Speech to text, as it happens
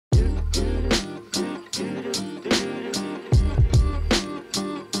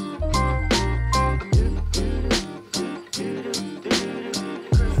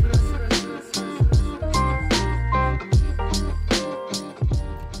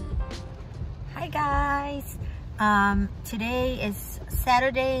guys, today is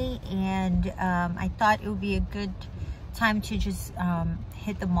Saturday, and I thought it would be a good time to just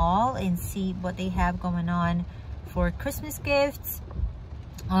hit the mall and see what they have going on for Christmas gifts.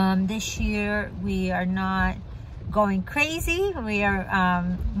 This year we are not going crazy. We are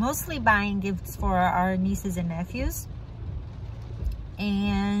mostly buying gifts for our nieces and nephews,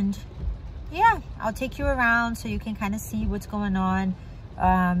 and yeah, I'll take you around so you can kind of see what's going on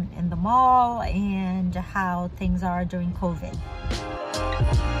in the mall and how things are during COVID.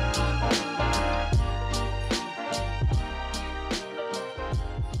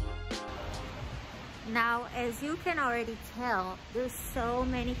 Now, as you can already tell, there's so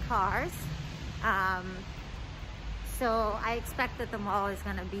many cars. So I expect that the mall is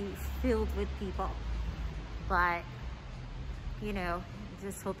gonna be filled with people, but you know,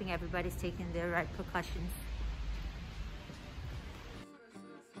 just hoping everybody's taking their right precautions.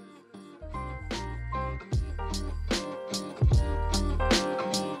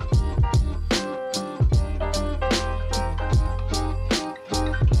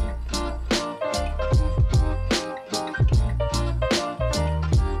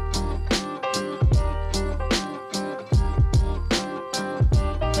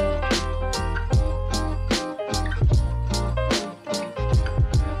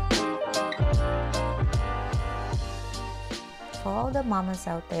 For all the mamas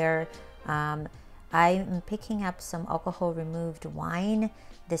out there, I'm picking up some alcohol removed wine.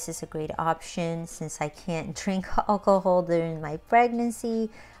 This is a great option since I can't drink alcohol during my pregnancy.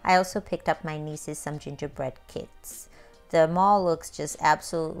 I also picked up my nieces some gingerbread kits. The mall looks just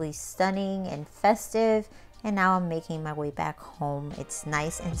absolutely stunning and festive, and now I'm making my way back home. It's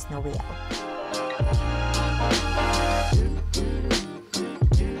nice and snowy out.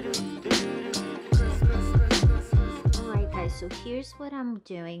 So here's what I'm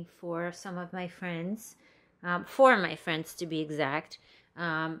doing for some of my friends, for my friends to be exact.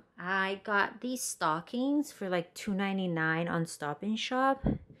 I got these stockings for like $2.99 on Stop and Shop,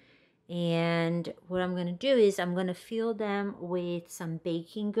 and what I'm gonna do is I'm gonna fill them with some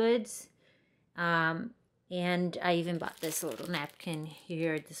baking goods, and I even bought this little napkin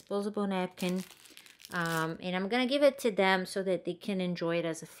here, disposable napkin, and I'm gonna give it to them so that they can enjoy it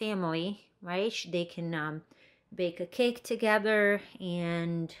as a family, right? They can bake a cake together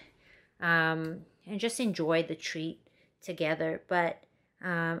and just enjoy the treat together. But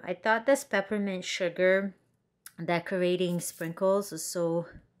I thought this peppermint sugar decorating sprinkles is so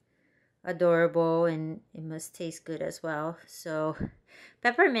adorable, and it must taste good as well. So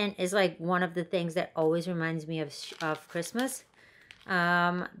peppermint is like one of the things that always reminds me of Christmas.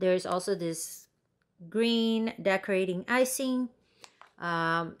 There's also this green decorating icing.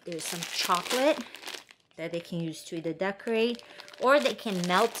 There's some chocolate that they can use to either decorate, or they can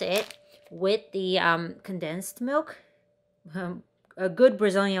melt it with the condensed milk. A good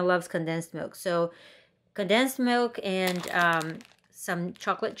Brazilian loves condensed milk, so condensed milk and some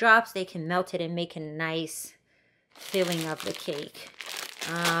chocolate drops, they can melt it and make a nice filling of the cake.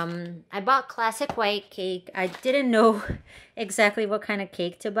 I bought classic white cake. I didn't know exactly what kind of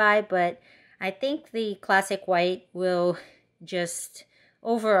cake to buy, but I think the classic white will just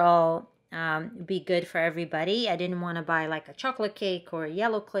overall be good for everybody. I didn't want to buy like a chocolate cake or a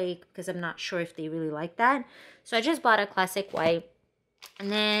yellow cake because I'm not sure if they really like that. So I just bought a classic white. And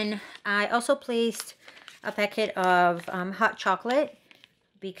then I also placed a packet of hot chocolate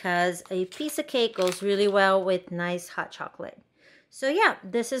because a piece of cake goes really well with nice hot chocolate. So yeah,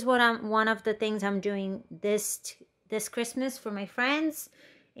 this is what one of the things I'm doing this Christmas for my friends.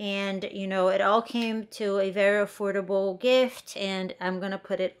 And you know, it all came to a very affordable gift, and I'm gonna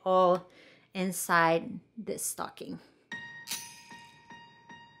put it all inside this stocking.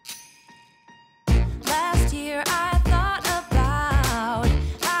 Last year I thought about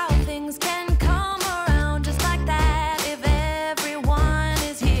how things can come around just like that if everyone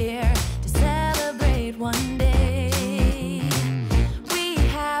is here to celebrate one day. We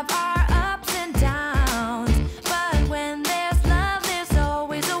have our ups and downs, but when there's love there's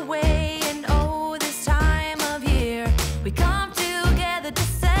always a way. And oh, this time of year we come together to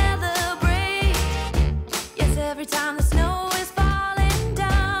celebrate. Yes, every time the snow is falling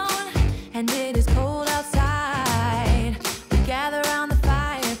down and it is cold outside, we gather around the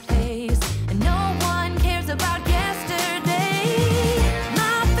fireplace and no one cares about yesterday.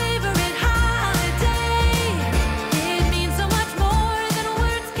 My favorite holiday, it means so much more than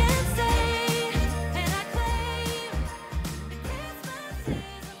words can say, and I claim Christmas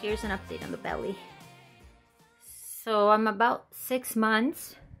is... Here's an update on the belly. So I'm about 6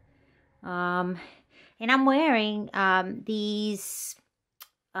 months, and I'm wearing these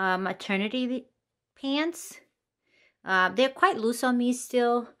maternity pants. They're quite loose on me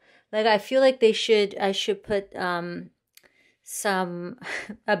still. Like, I feel like I should put some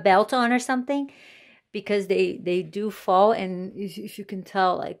a belt on or something, because they do fall, and if you can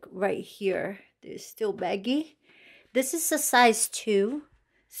tell, like right here, they're still baggy. This is a size 2,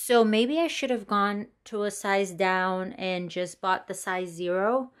 so maybe I should have gone to a size down and just bought the size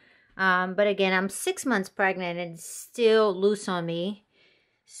 0. But again, I'm 6 months pregnant and it's still loose on me.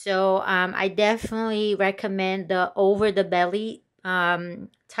 So I definitely recommend the over the belly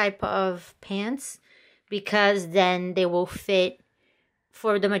type of pants, because then they will fit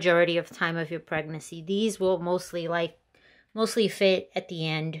for the majority of time of your pregnancy. These will mostly fit at the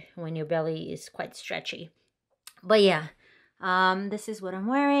end when your belly is quite stretchy. But yeah, this is what I'm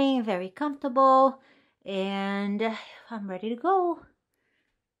wearing. Very comfortable, and I'm ready to go.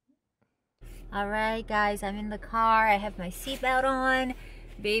 All right, guys, I'm in the car. I have my seatbelt on.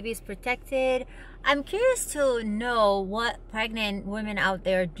 Baby's protected. I'm curious to know what pregnant women out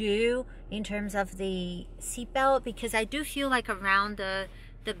there do in terms of the seatbelt, because I do feel like around the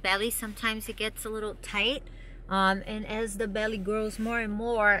belly sometimes it gets a little tight, and as the belly grows more and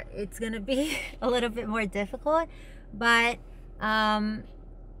more, it's gonna be a little bit more difficult. But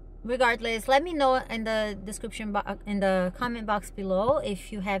regardless, let me know in the description box, in the comment box below,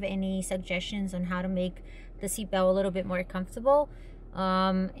 if you have any suggestions on how to make the seatbelt a little bit more comfortable.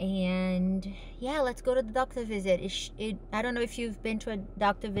 And yeah, let's go to the doctor visit. I don't know if you've been to a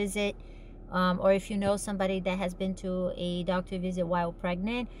doctor visit, or if you know somebody that has been to a doctor visit while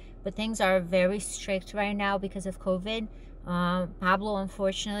pregnant, but things are very strict right now because of COVID. Pablo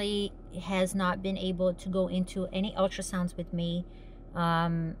unfortunately has not been able to go into any ultrasounds with me,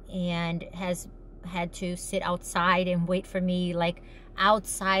 and has had to sit outside and wait for me, like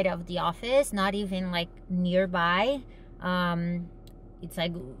outside of the office, not even like nearby. It's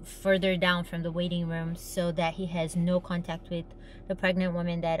like further down from the waiting room, so that he has no contact with the pregnant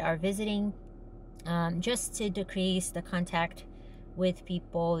women that are visiting, just to decrease the contact with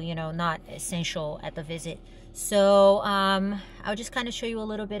people, you know, not essential at the visit. So I'll just kind of show you a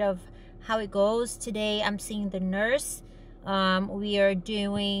little bit of how it goes. Today I'm seeing the nurse. We are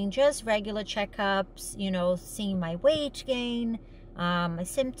doing just regular checkups, you know, seeing my weight gain, my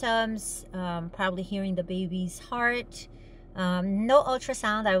symptoms, probably hearing the baby's heart. No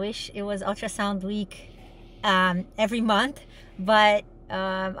ultrasound. I wish it was ultrasound week every month, but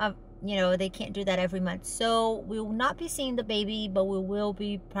you know, they can't do that every month, so we will not be seeing the baby, but we will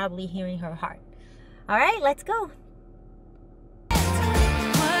be probably hearing her heart. All right, let's go.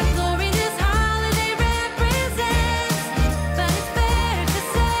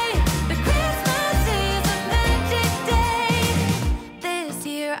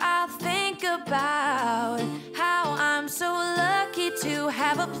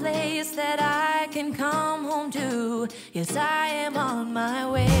 A place that I can come home to. Yes, I am on my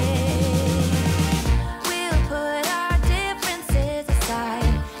way. We'll put our differences aside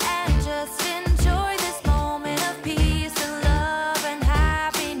and just enjoy this moment of peace and love and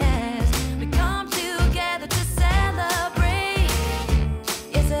happiness. We come together to celebrate.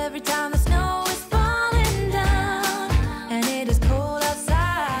 Yes, every time the snow is falling down and it is cold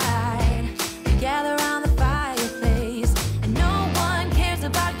outside, we gather around the fireplace and no one cares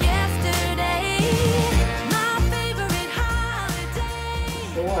about yesterday. My favorite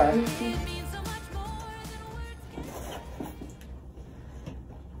holiday. Sure. It means so much more than words.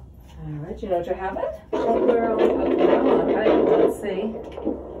 All right, you know what you have it? Oh, girl. Okay, all right, let's see.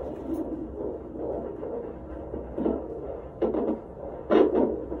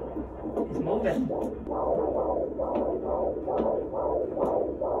 He's moving.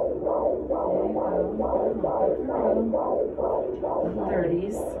 In the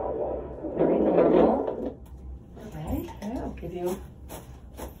 30s. Very normal. Okay, I'll give you,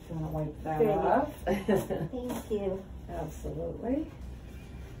 if you want to wipe that off. Thank you. Absolutely.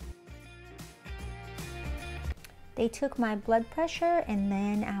 They took my blood pressure and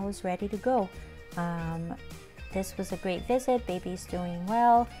then I was ready to go. This was a great visit. Baby's doing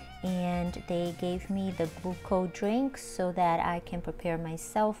well, and they gave me the glucose drink so that I can prepare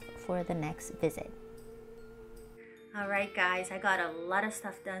myself for the next visit. All right, guys, I got a lot of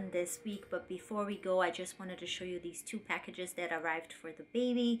stuff done this week, but before we go, I just wanted to show you these 2 packages that arrived for the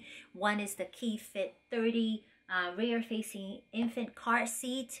baby. One is the KEYFIT 30 rear-facing infant car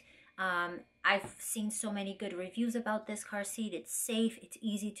seat. I've seen so many good reviews about this car seat. It's safe, it's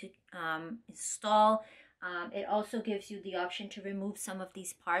easy to install. It also gives you the option to remove some of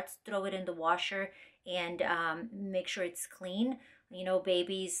these parts, throw it in the washer, and make sure it's clean. You know,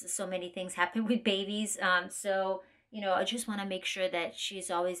 babies, so many things happen with babies. So you know, I just want to make sure that she's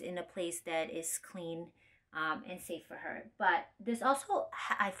always in a place that is clean and safe for her. But this also,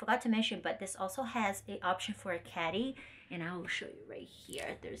 I forgot to mention, but this also has an option for a caddy, and I will show you right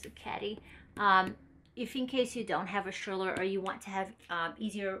here. There's a caddy. If in case you don't have a stroller or you want to have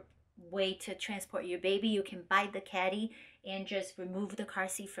easier way to transport your baby, you can buy the caddy and just remove the car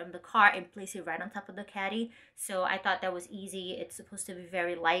seat from the car and place it right on top of the caddy. So I thought that was easy. It's supposed to be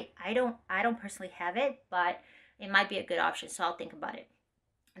very light. I don't personally have it, but it might be a good option, so I'll think about it.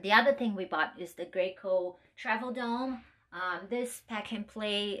 The other thing we bought is the Graco travel dome. This pack and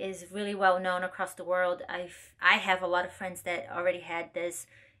play is really well known across the world. I have a lot of friends that already had this,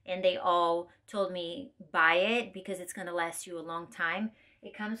 and they all told me buy it because it's going to last you a long time.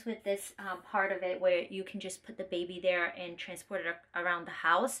 It comes with this part of it where you can just put the baby there and transport it around the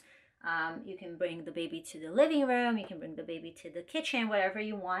house. You can bring the baby to the living room. You can bring the baby to the kitchen, whatever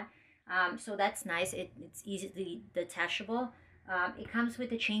you want. So that's nice. It's easily detachable. It comes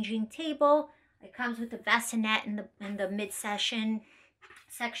with a changing table. It comes with a bassinet in the mid-section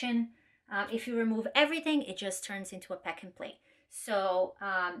section. If you remove everything, it just turns into a pack and play. So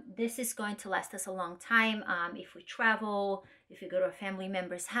this is going to last us a long time. If we travel, if we go to a family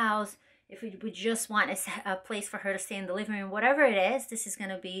member's house, if we would just want a place for her to stay in the living room, whatever it is, this is going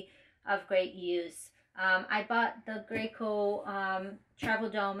to be of great use. I bought the Graco travel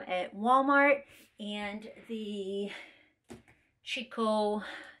dome at Walmart and the CHICO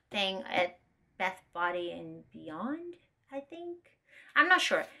thing at Bath Body and Beyond, I think. I'm not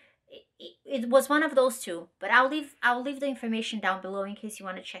sure. It was one of those two, but I'll leave the information down below in case you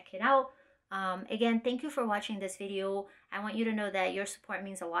want to check it out. Again, thank you for watching this video. I want you to know that your support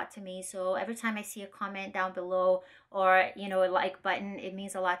means a lot to me. So every time I see a comment down below or, you know, a like button, it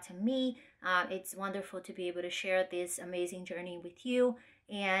means a lot to me. It's wonderful to be able to share this amazing journey with you.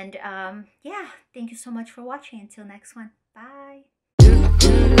 And yeah, thank you so much for watching. Until next one. Bye.